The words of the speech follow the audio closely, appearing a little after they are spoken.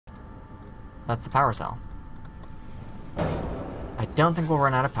That's the power cell. I don't think we'll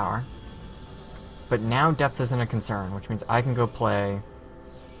run out of power. But now depth isn't a concern, which means I can go play...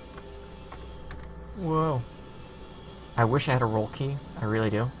 Whoa. I wish I had a roll key. I really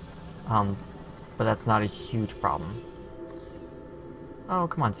do. But that's not a huge problem. Oh,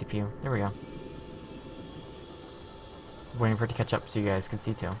 come on, CPU. There we go. Waiting for it to catch up so you guys can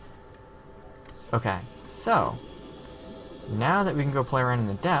see too. Okay, so... now that we can go play around in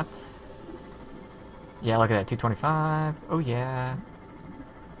the depths... yeah, look at that, 225. Oh, yeah.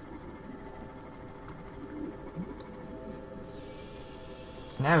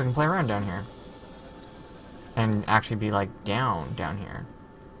 Now we can play around down here. And actually be, like, down here.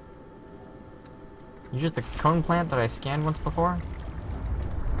 You just the cone plant that I scanned once before?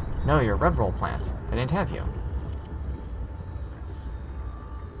 No, you're a red roll plant. I didn't have you.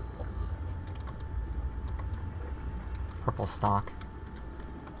 Purple stock.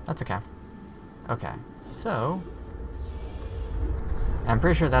 That's okay. Okay, so... I'm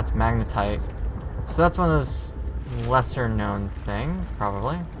pretty sure that's magnetite. So that's one of those lesser known things,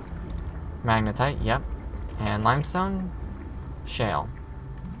 probably. Magnetite, yep. And limestone? Shale.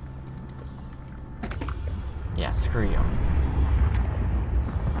 Yeah, screw you.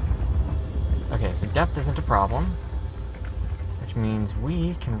 Okay, so depth isn't a problem. Which means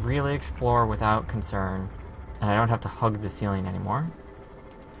we can really explore without concern. And I don't have to hug the ceiling anymore.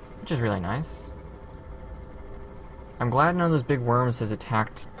 Which is really nice. I'm glad none of those big worms has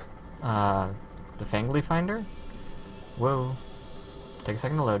attacked the Fangly Finder. Whoa. Take a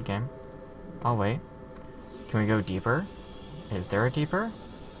second to load, game. I'll wait. Can we go deeper? Is there a deeper?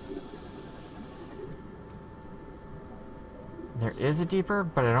 There is a deeper,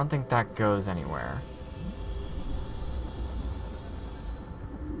 but I don't think that goes anywhere.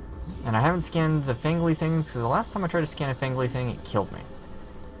 And I haven't scanned the Fangly things, because the last time I tried to scan a Fangly thing, it killed me.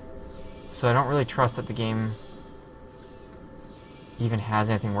 So I don't really trust that the game even has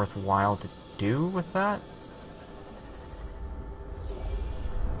anything worthwhile to do with that.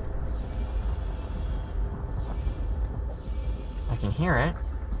 I can hear it.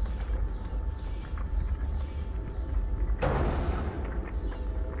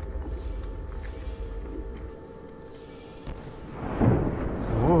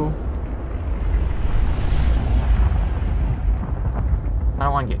 Whoa. I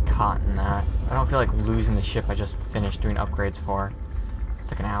don't want to get caught in that. I don't feel like losing the ship I just finished doing upgrades for. It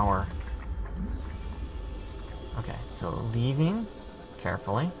took an hour. Okay, so leaving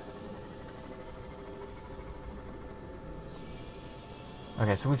carefully.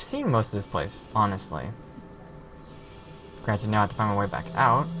 Okay, so we've seen most of this place, honestly. Granted, now I have to find my way back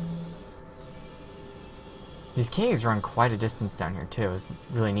out. These caves run quite a distance down here, too. It's a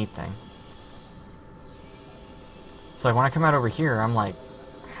really neat thing. So, like, when I come out over here, I'm, like,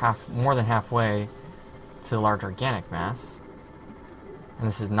 more than halfway to the large organic mass. And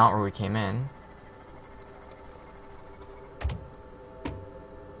this is not where we came in.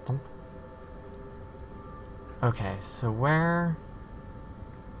 Thump. Okay, so where...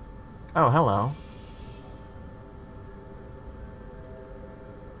 oh, hello.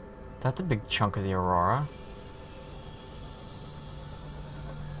 That's a big chunk of the Aurora.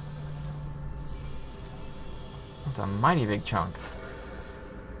 That's a mighty big chunk.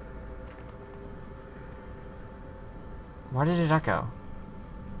 Why did it echo?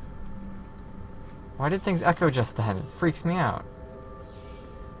 Why did things echo just then? It freaks me out.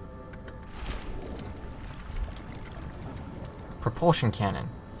 Propulsion cannon.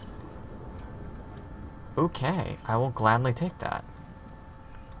 Okay, I will gladly take that.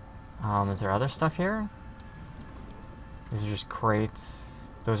 Is there other stuff here? These are just crates.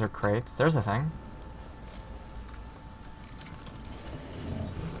 Those are crates. There's a thing.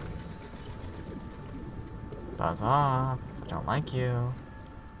 Buzz off. I don't like you.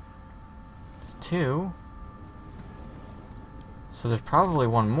 It's 2. So there's probably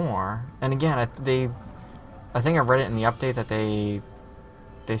one more. And again, I think I read it in the update that they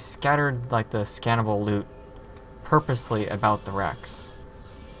scattered like the scannable loot purposely about the wrecks.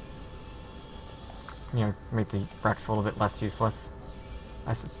 You know, make the wrecks a little bit less useless,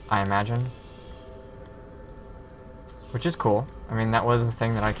 I imagine. Which is cool. I mean, that was the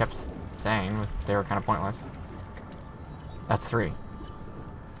thing that I kept saying, they were kind of pointless. That's 3.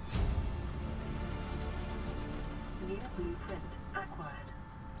 New blueprint acquired.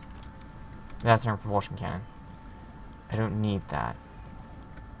 That's our propulsion cannon. I don't need that.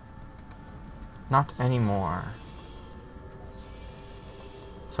 Not anymore.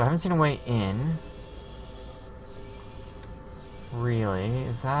 So I haven't seen a way in. Really?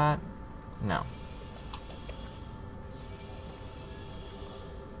 Is that... no.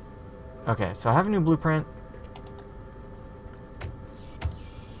 Okay, so I have a new blueprint.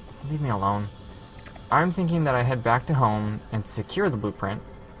 Leave me alone. I'm thinking that I head back to home and secure the blueprint.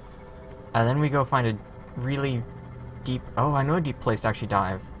 And then we go find a really deep... Oh, I know a deep place to actually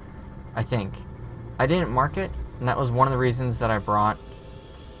dive. I think. I didn't mark it, and that was one of the reasons that I brought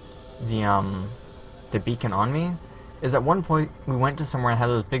the beacon on me. Is at one point we went to somewhere that had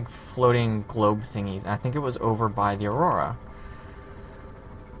those big floating globe thingies, and I think it was over by the Aurora.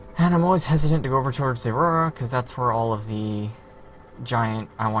 And I'm always hesitant to go over towards the Aurora, because that's where all of the giant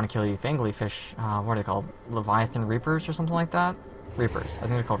I want to kill you fangly fish, what are they called? Leviathan Reapers or something like that? Reapers. I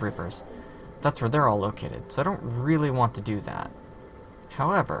think they're called Reapers. That's where they're all located, so I don't really want to do that.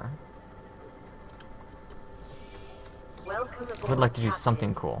 However, I would like to do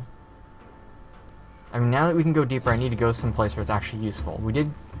something cool. I mean, now that we can go deeper, I need to go someplace where it's actually useful. We did...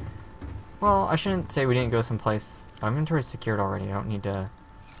 Well, I shouldn't say we didn't go someplace. Our inventory's secured already. I don't need to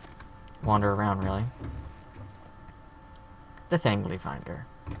wander around, really. The Fangly Finder.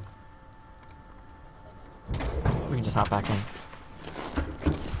 We can just hop back in.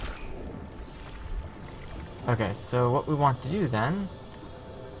 Okay, so what we want to do then,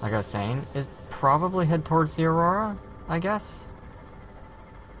 like I was saying, is probably head towards the Aurora, I guess?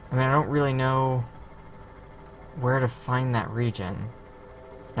 I mean, I don't really know where to find that region.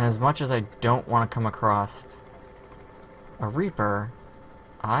 And as much as I don't want to come across a Reaper,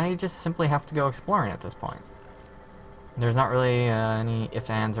 I just simply have to go exploring at this point. There's not really any ifs,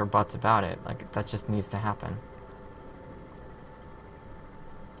 ands, or buts about it. Like, that just needs to happen.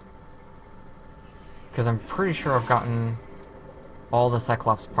 Because I'm pretty sure I've gotten all the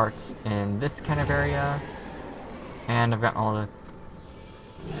Cyclops parts in this kind of area. And I've gotten all the...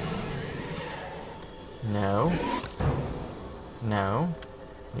 No. No.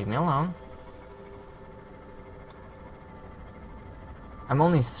 Leave me alone. I'm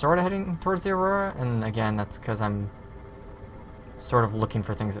only sort of heading towards the Aurora, and again, that's because I'm sort of looking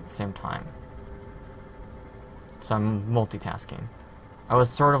for things at the same time. So I'm multitasking. I was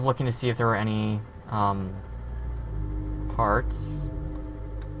sort of looking to see if there were any parts.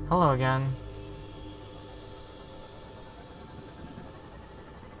 Hello again.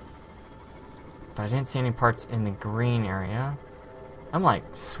 But I didn't see any parts in the green area. I'm like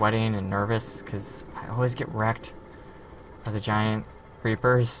sweating and nervous because I always get wrecked by the giant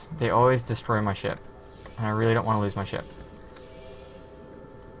Reapers. They always destroy my ship, and I really don't want to lose my ship.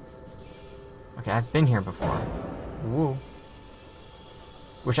 Okay, I've been here before. Woo.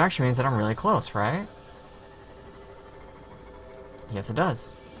 Which actually means that I'm really close, right? Yes, it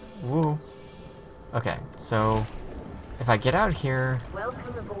does. Woo. Okay, so if I get out here...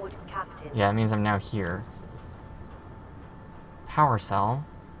 Welcome aboard, Captain. Yeah, it means I'm now here. Power cell.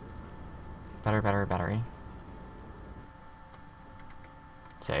 Battery.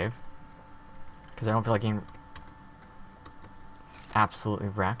 Save. Because I don't feel like getting absolutely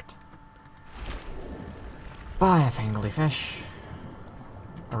wrecked by a fangly fish.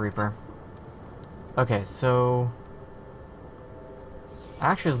 A Reaper. Okay, so...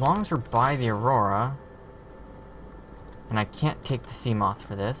 Actually, as long as we're by the Aurora... And I can't take the sea moth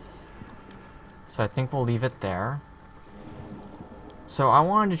for this. So I think we'll leave it there. So I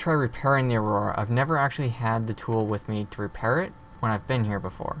wanted to try repairing the Aurora. I've never actually had the tool with me to repair it when I've been here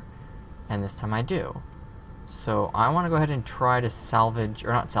before. And this time I do. So I want to go ahead and try to salvage,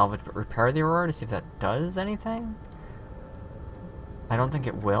 or not salvage, but repair the Aurora to see if that does anything. I don't think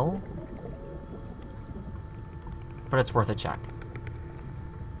it will. But it's worth a check.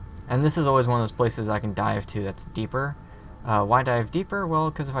 And this is always one of those places I can dive to that's deeper. Why dive deeper? Well,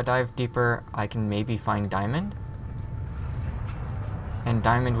 because if I dive deeper, I can maybe find diamond. And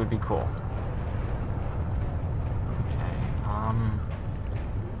diamond would be cool. Okay,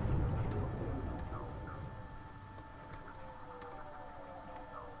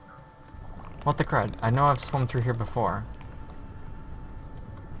 what the crud? I know I've swum through here before.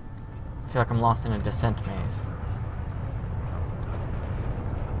 I feel like I'm lost in a descent maze.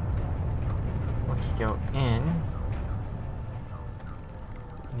 We could go in.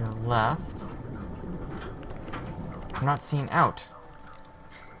 Your left. I'm not seeing out.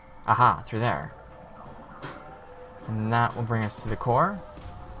 Aha, through there. And that will bring us to the core.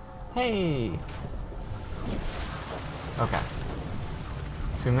 Hey! Okay.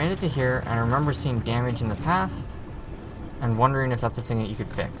 So we made it to here, and I remember seeing damage in the past, and wondering if that's a thing that you could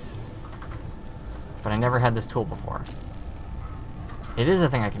fix. But I never had this tool before. It is a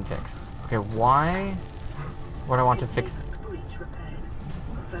thing I can fix. Okay, why would I want to fix...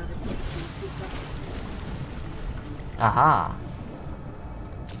 Aha!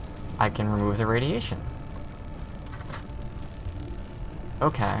 I can remove the radiation.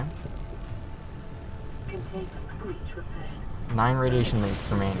 Okay. Containment breach repaired. 9 radiation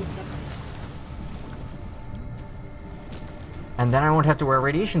leaks remaining. And then I won't have to wear a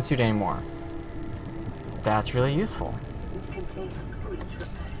radiation suit anymore. That's really useful. Containment breach repaired.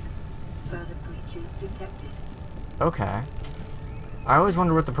 Further breaches detected. Okay. I always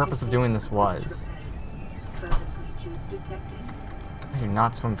wondered what the purpose of doing this was. Further breaches detected. I do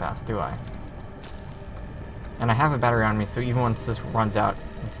not swim fast, do I? And I have a battery on me, so even once this runs out,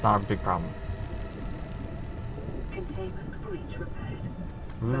 it's not a big problem. Containment breach repaired.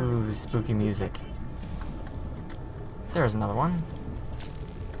 Ooh, spooky music. There's another one.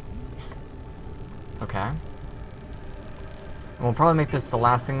 Okay. And we'll probably make this the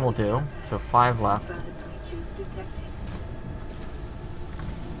last thing we'll do. So 5 left. Further breaches detected.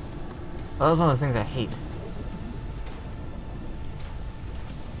 Oh, that was one of those things I hate.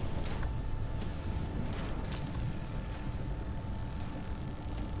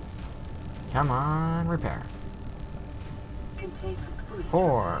 Come on, repair. Containment breach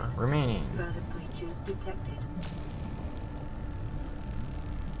 4 repaired. remaining. Further breaches detected.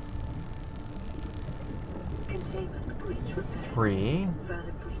 Containment breach repaired. 3.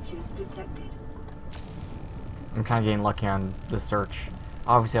 Further breaches detected. I'm kind of getting lucky on the search.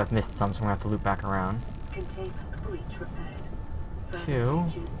 Obviously, I've missed some, so I'm going to have to loop back around. Containment breach repaired. Further 2.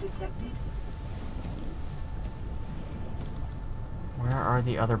 breaches detected. Where are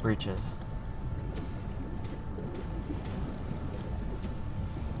the other breaches?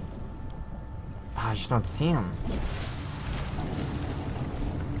 I just don't see them.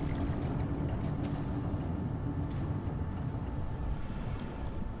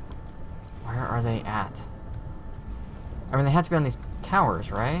 Where are they at? I mean, they had to be on these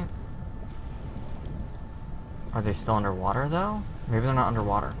towers, right? Are they still underwater, though? Maybe they're not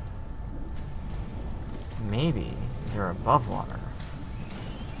underwater. Maybe they're above water.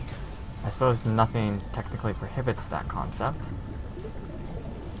 I suppose nothing technically prohibits that concept.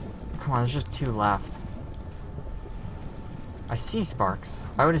 Come on, there's just 2 left. I see sparks.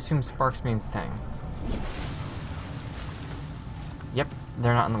 I would assume sparks means thing. Yep,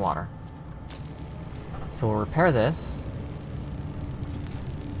 they're not in the water. So we'll repair this.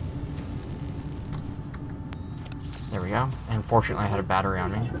 There we go. And fortunately I had a battery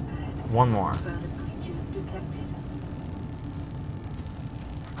on me. 1 more. Further breaches detected.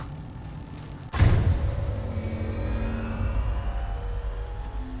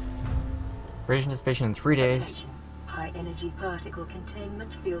 Radiation dissipation in 3 days. Attention. High energy particle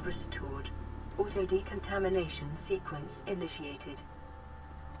containment field restored. Auto decontamination sequence initiated.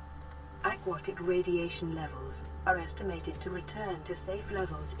 Aquatic radiation levels are estimated to return to safe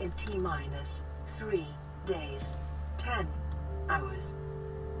levels in T-3 days, 10 hours.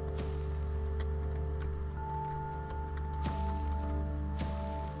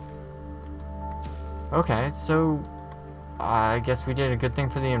 Okay, so I guess we did a good thing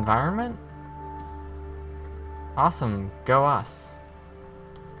for the environment? Awesome, go us.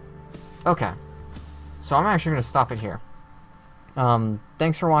 Okay, so I'm actually going to stop it here.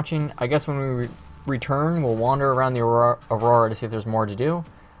 Thanks for watching. I guess when we return, we'll wander around the Aurora to see if there's more to do.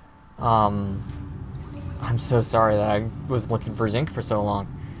 I'm so sorry that I was looking for zinc for so long.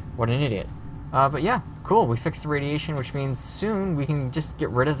 What an idiot. But yeah, cool. We fixed the radiation, which means soon we can just get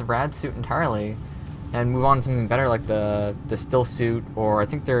rid of the rad suit entirely and move on to something better like the still suit, or I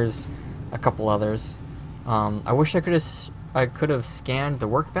think there's a couple others. I wish I could have scanned the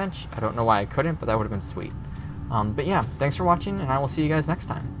workbench. I don't know why I couldn't, but that would have been sweet. But yeah, thanks for watching, and I will see you guys next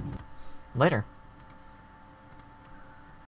time. Later.